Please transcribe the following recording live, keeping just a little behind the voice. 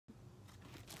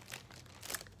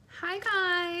Hi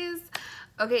guys.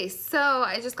 Okay, so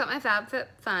I just got my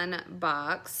FabFitFun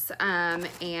box and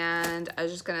I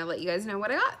was just gonna let you guys know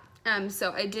what I got.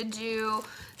 So I did do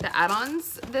the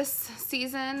add-ons this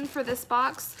season for this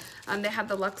box. They have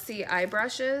the Luxie eye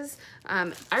brushes.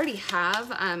 I already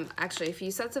have actually a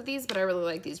few sets of these, but I really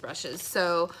like these brushes.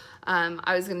 So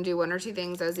I was gonna do one or two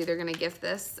things. I was either gonna gift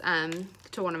this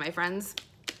to one of my friends,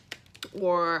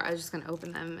 or I was just gonna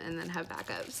open them and then have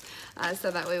backups.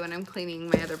 So that way when I'm cleaning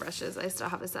my other brushes, I still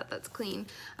have a set that's clean.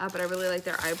 But I really like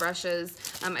their eye brushes.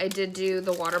 I did do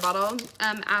the water bottle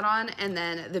add-on, and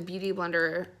then the Beauty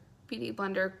Blender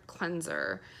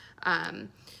cleanser.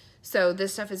 So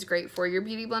this stuff is great for your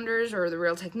beauty blenders or the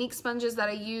Real Technique sponges that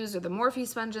I use or the Morphe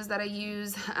sponges that I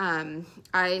use.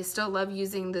 I still love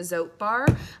using the Zote bar,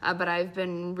 but I've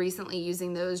been recently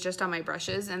using those just on my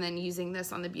brushes and then using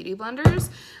this on the beauty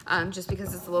blenders just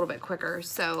because it's a little bit quicker.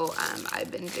 So I've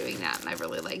been doing that and I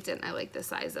really liked it, and I like the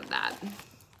size of that.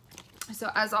 So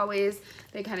as always,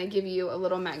 they kind of give you a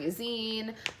little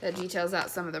magazine that details out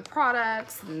some of the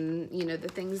products and, you know, the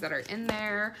things that are in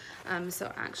there. So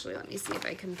actually, let me see if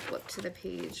I can flip to the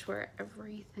page where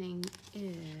everything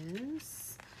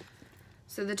is.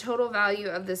 So the total value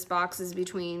of this box is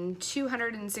between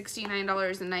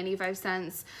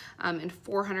 $269.95 and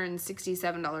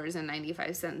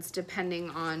 $467.95, depending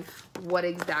on what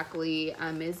exactly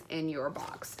is in your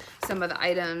box. Some of the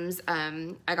items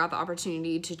I got the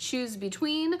opportunity to choose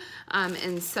between,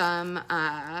 and some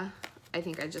I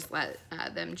think I just let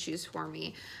them choose for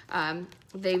me.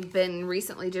 They've been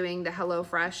recently doing the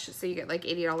HelloFresh, so you get like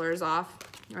 $80 off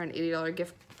or an $80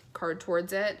 gift card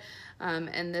towards it.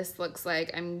 And this looks like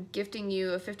I'm gifting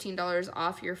you a $15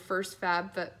 off your first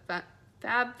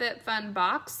FabFitFun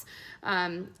box.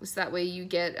 So that way you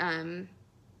get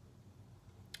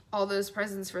all those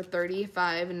presents for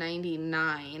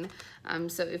 $35.99.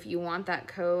 So if you want that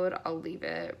code, I'll leave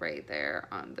it right there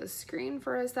on the screen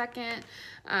for a second.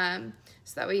 So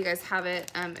that way you guys have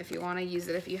it if you want to use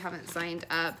it if you haven't signed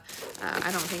up.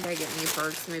 I don't think I get any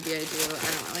perks. Maybe I do.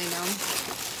 I don't really know.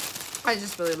 I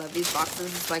just really love these boxes.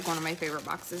 It's like one of my favorite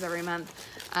boxes every month.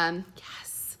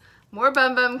 Yes, more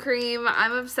Bum Bum cream.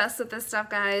 I'm obsessed with this stuff,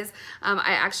 guys.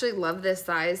 I actually love this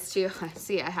size too.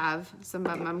 See, I have some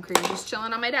Bum Bum cream just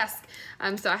chilling on my desk.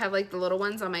 So I have like the little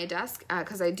ones on my desk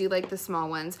because I do like the small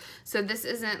ones. So this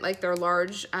isn't like their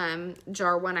large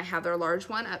jar one. I have their large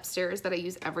one upstairs that I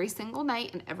use every single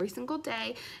night and every single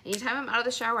day. Anytime I'm out of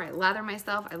the shower, I lather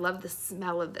myself. I love the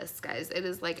smell of this, guys. It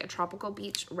is like a tropical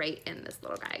beach right in this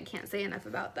little guy. I can't say enough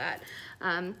about that.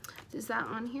 Is that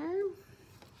on here?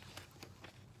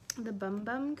 The Bum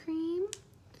Bum cream.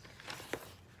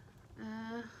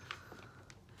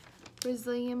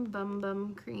 Brazilian Bum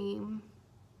Bum cream.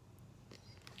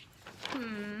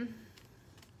 Oh,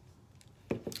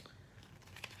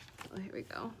 here we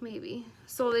go. Maybe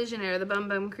Sol de Janeiro, the Bum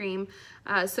Bum cream.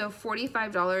 So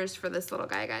 $45 for this little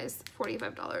guy, guys.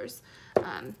 $45.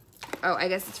 Oh, I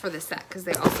guess it's for the set because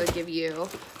they also give you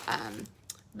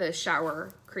the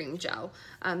shower cream gel.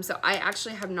 So I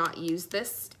actually have not used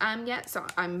this yet, so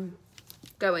I'm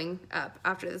going up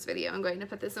after this video. I'm going to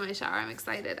put this in my shower. I'm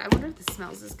excited. I wonder if this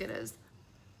smells as good as,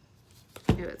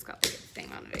 oh, it's got like a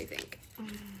thing on it, I think.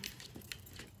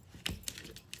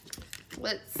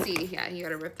 Let's see. Yeah, you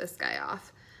gotta rip this guy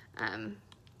off. Oh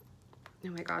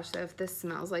my gosh, so if this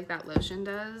smells like that lotion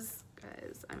does,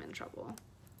 guys, I'm in trouble.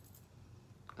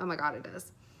 Oh my God, it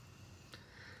does.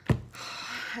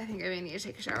 I think I may need to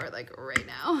take a shower like right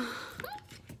now.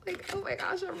 Like, oh my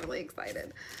gosh, I'm really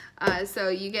excited. So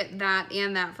you get that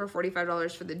and that for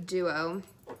 $45 for the duo,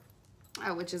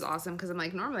 which is awesome because I'm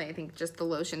like, normally I think just the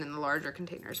lotion in the larger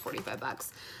container is 45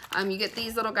 bucks. You get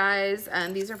these little guys,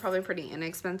 and these are probably pretty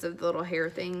inexpensive, the little hair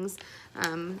things.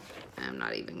 I'm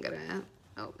not even gonna,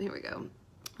 oh, here we go.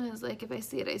 I was like, if I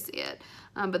see it, I see it.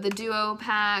 But the duo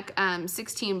pack,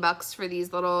 16 bucks for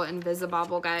these little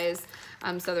Invisibobble guys.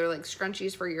 So they're like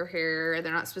scrunchies for your hair.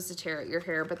 They're not supposed to tear at your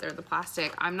hair, but they're the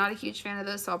plastic. I'm not a huge fan of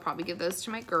those, so I'll probably give those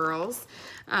to my girls.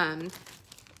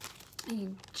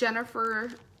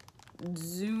 Jennifer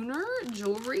Zuner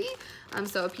jewelry.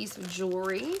 So a piece of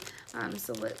jewelry.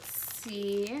 So let's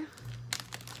see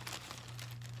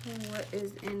what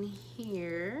is in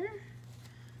here.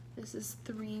 This is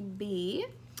 3B.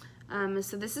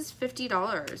 So this is $50.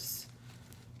 $50.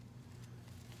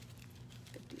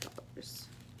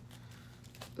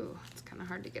 Ooh, it's kind of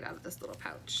hard to get out of this little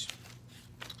pouch.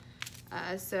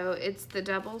 So it's the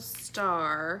double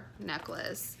star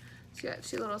necklace. So you got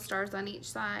two little stars on each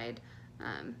side,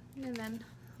 and then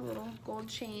a little gold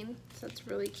chain. So it's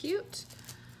really cute.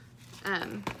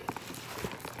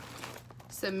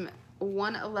 Some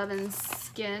 111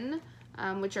 Skin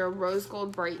which are rose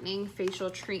gold brightening facial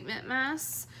treatment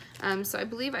masks. So I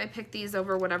believe I picked these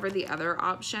over whatever the other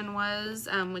option was,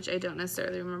 which I don't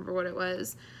necessarily remember what it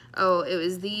was. Oh, it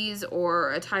was these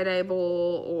or a tie-dye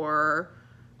bowl or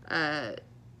a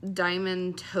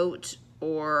diamond tote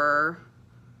or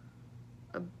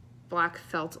a black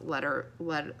felt letter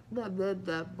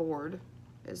board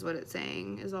is what it's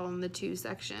saying, is all in the 2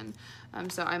 section.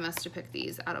 So I must have picked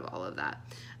these out of all of that.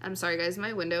 I'm sorry guys,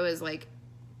 my window is like,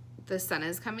 the sun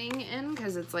is coming in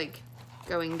because it's like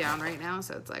going down right now,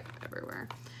 so it's like everywhere.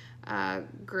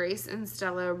 Grace and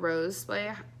Stella Rose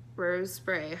Spray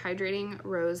Hydrating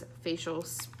Rose Facial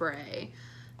Spray.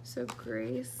 So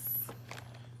Grace, let's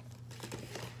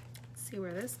see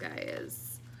where this guy is.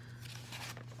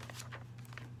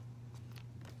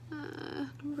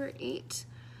 Number 8.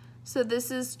 So this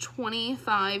is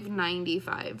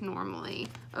 $25.95 normally.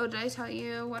 Oh, did I tell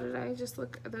you? What did I just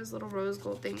look at? Those little rose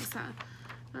gold things, huh?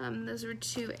 Those were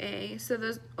 2A. So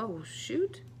those, oh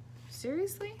shoot,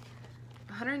 seriously?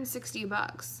 160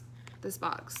 bucks, this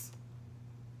box.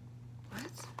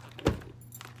 What?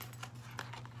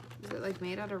 Is it like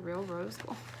made out of real rose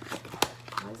gold?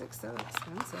 Why is it so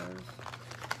expensive?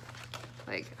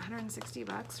 Like 160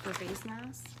 bucks for face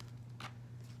masks?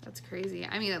 That's crazy.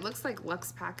 I mean, it looks like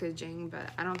luxe packaging,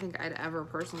 but I don't think I'd ever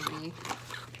personally,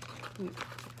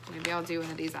 maybe I'll do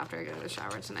one of these after I go to the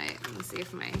shower tonight and see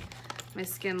if my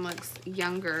skin looks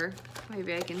younger.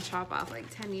 Maybe I can chop off like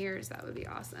 10 years. That would be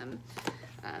awesome.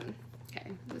 Okay,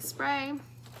 the spray.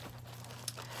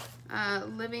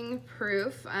 Living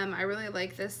Proof. I really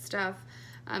like this stuff.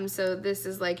 So this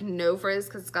is like no frizz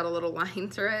because it's got a little line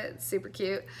through it. It's super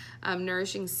cute.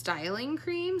 Nourishing Styling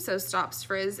Cream. So stops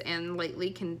frizz and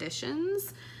lightly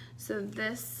conditions. So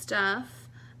this stuff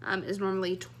is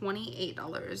normally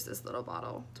 $28, this little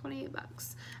bottle, 28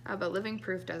 bucks. But Living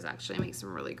Proof does actually make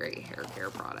some really great hair care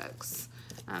products.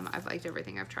 I've liked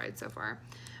everything I've tried so far.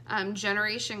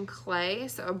 Generation Clay,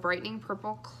 so a brightening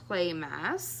purple clay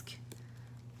mask.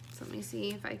 So let me see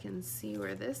if I can see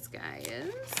where this guy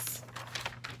is.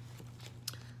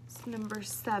 It's number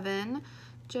 7,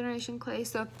 Generation Clay,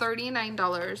 so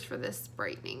 $39 for this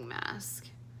brightening mask.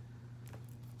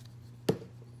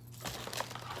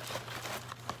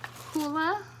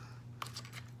 Hoola.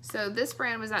 So this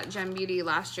brand was at Gem Beauty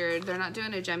last year. They're not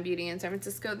doing a Gem Beauty in San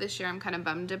Francisco this year. I'm kind of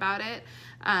bummed about it.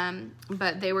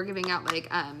 But they were giving out like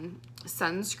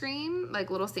sunscreen, like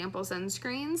little sample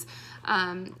sunscreens.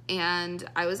 And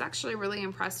I was actually really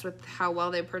impressed with how well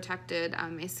they protected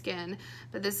my skin.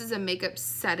 But this is a makeup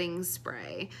setting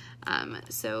spray.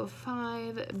 So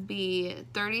 5B,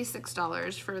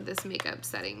 $36 for this makeup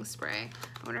setting spray.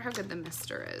 I wonder how good the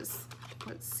mister is.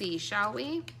 Let's see, shall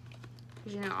we?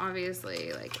 Because, you know,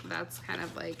 obviously, like, that's kind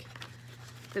of like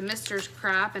the mister's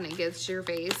crap and it gets your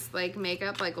face, like,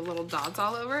 makeup, like, little dots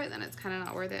all over it, then it's kind of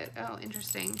not worth it. Oh,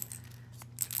 interesting.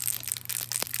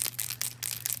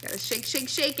 Gotta shake, shake,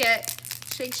 shake it.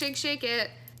 Shake, shake, shake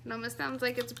it. It almost sounds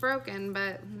like it's broken,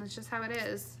 but that's just how it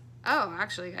is. Oh,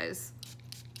 actually, guys.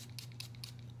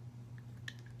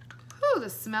 Whew, the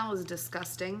smell is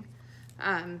disgusting.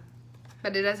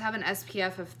 But it does have an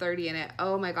SPF of 30 in it.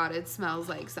 Oh my God, it smells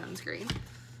like sunscreen.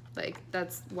 Like,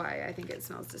 that's why I think it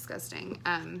smells disgusting.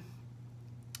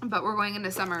 But we're going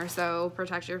into summer, so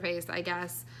protect your face, I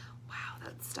guess. Wow,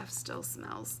 that stuff still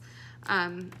smells.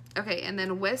 Okay, and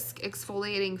then Whisk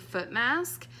Exfoliating Foot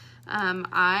Mask.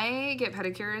 I get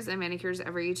pedicures and manicures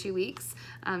every 2 weeks,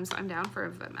 so I'm down for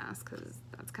a foot mask because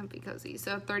that's comfy cozy.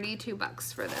 So 32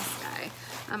 bucks for this guy.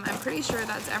 I'm pretty sure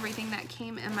that's everything that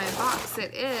came in my box.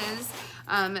 It is.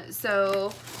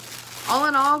 So all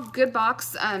in all, good box.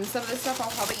 Some of the stuff I'll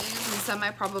probably use and some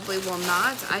I probably will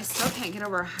not. I still can't get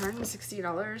over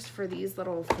 $160 for these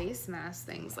little face mask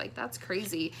things. Like, that's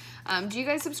crazy. Do you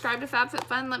guys subscribe to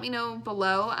FabFitFun? Let me know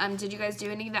below. Did you guys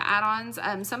do any of the add-ons?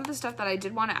 Some of the stuff that I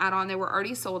did want to add on, they were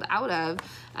already sold out of.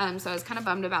 So I was kind of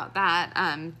bummed about that.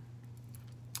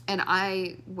 And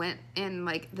I went in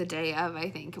like the day of, I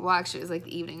think. Well, actually it was like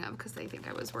the evening of because I think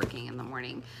I was working in the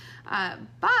morning.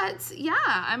 But yeah,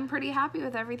 I'm pretty happy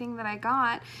with everything that I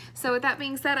got. So with that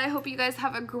being said, I hope you guys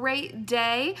have a great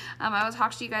day. I will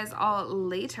talk to you guys all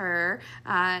later.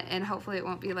 And hopefully it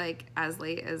won't be like as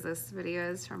late as this video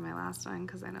is from my last one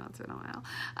because I know it's been a while.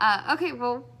 Okay,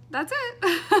 well, that's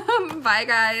it. Bye,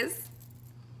 guys.